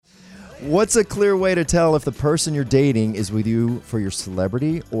What's a clear way to tell if the person you're dating is with you for your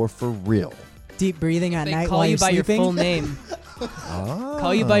celebrity or for real? Deep breathing at They night call while you you're by sleeping. your full name. Oh.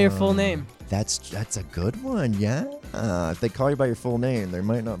 Call you by your full name. That's a good one, yeah. If they call you by your full name, there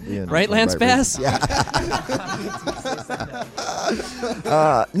might not be a Right, Lance Bass? Yeah.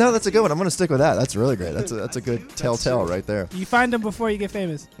 No, that's a good one. I'm going to stick with that. That's really great. That's a good telltale right there. You find them before you get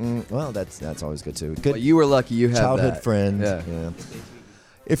famous. Well, that's always good too. Good Well, you were lucky you had childhood that. friend. Yeah.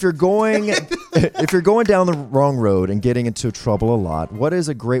 If you're going down the wrong road and getting into trouble a lot, what is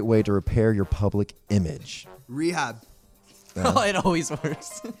a great way to repair your public image? Rehab. Oh, it always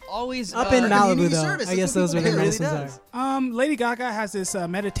works. Always Up in Malibu, community though. service, I guess that's those what were the people do. It medicines really are. does. Lady Gaga has this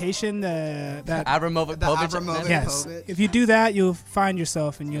meditation that Abramovich. yes, if you do that, you'll find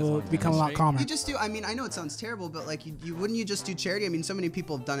yourself and you'll become a lot calmer. You just do. I mean, I know it sounds terrible, but like, you wouldn't you just do charity? I mean, so many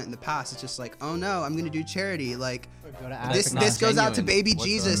people have done it in the past. It's just like, oh no, I'm gonna do charity. Like, this goes out to baby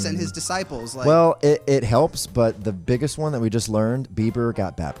Jesus and his disciples. Like, Well, it helps, but the biggest one that we just learned, Bieber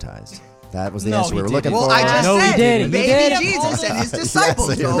got baptized. That was the answer we were looking well, for. I just No, he said didn't. He baby did. Jesus and his disciples.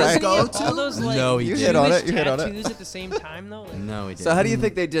 Yes, you're Those right. go All to. those like No, he You didn't. hit on Jewish it. You hit on it. tattoos at the same time though. Like, No, he didn't. So how do you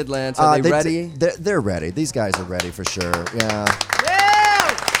think they did, Lance? Uh, Are they they- ready? They're ready. These guys are ready for sure. Yeah.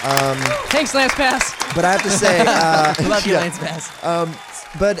 Thanks, Lance Bass. But I have to say, Love you, yeah. Lance Bass.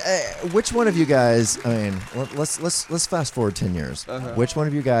 But which one of you guys? I mean, let's fast forward 10 years. Which one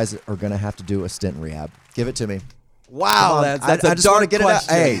of you guys are gonna have to do a stint in rehab? Give it to me. Come Wow, on. Lance, I that's a just want to dark get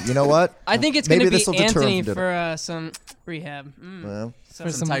question. it out. Hey, you know what? I think it's Maybe gonna be this'll deter him Anthony from doing for some rehab. Well,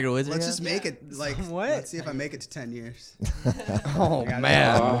 Some Tiger Woods. Let's just make it like. What? Let's see if I make it to 10 years. Oh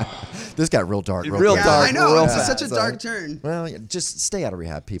man. this got real dark. Real quick. dark. I know. real It's fast. such a dark turn. Well, yeah, just stay out of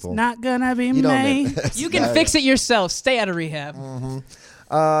rehab, people. Not gonna be you don't me. need- You can fix it yourself. Stay out of rehab.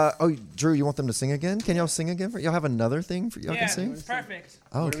 Drew, you want them to sing again? Can y'all sing again? Y'all have another thing for y'all can sing? perfect.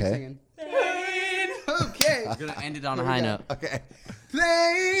 Oh, What are we okay. singing? Okay. We're gonna end it on a high note. Okay.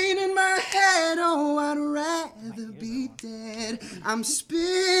 Playing in my head, oh, I'd rather be dead. I'm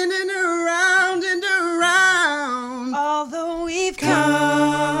spinning around and around. Although we've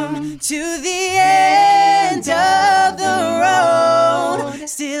come to the end of the road,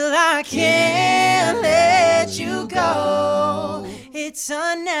 still I can't let you go. It's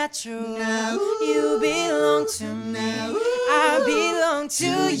unnatural. You belong to me. I belong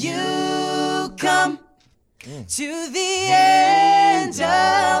to you. Come to the end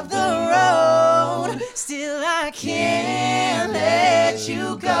of the road, still I can't let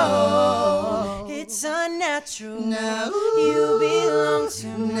you go. It's unnatural. You belong to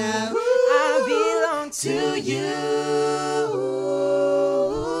me. I belong to you.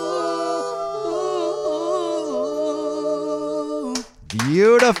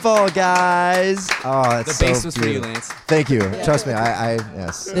 Beautiful, guys. Oh, that's The bass so was for you, beautiful. Lance. Thank you. Trust me, I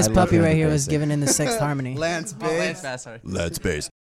yes. This I love puppy hearing right the here bass was sing. given in the sixth harmony. Lance, Lance big. Bass, sorry. Let's bass.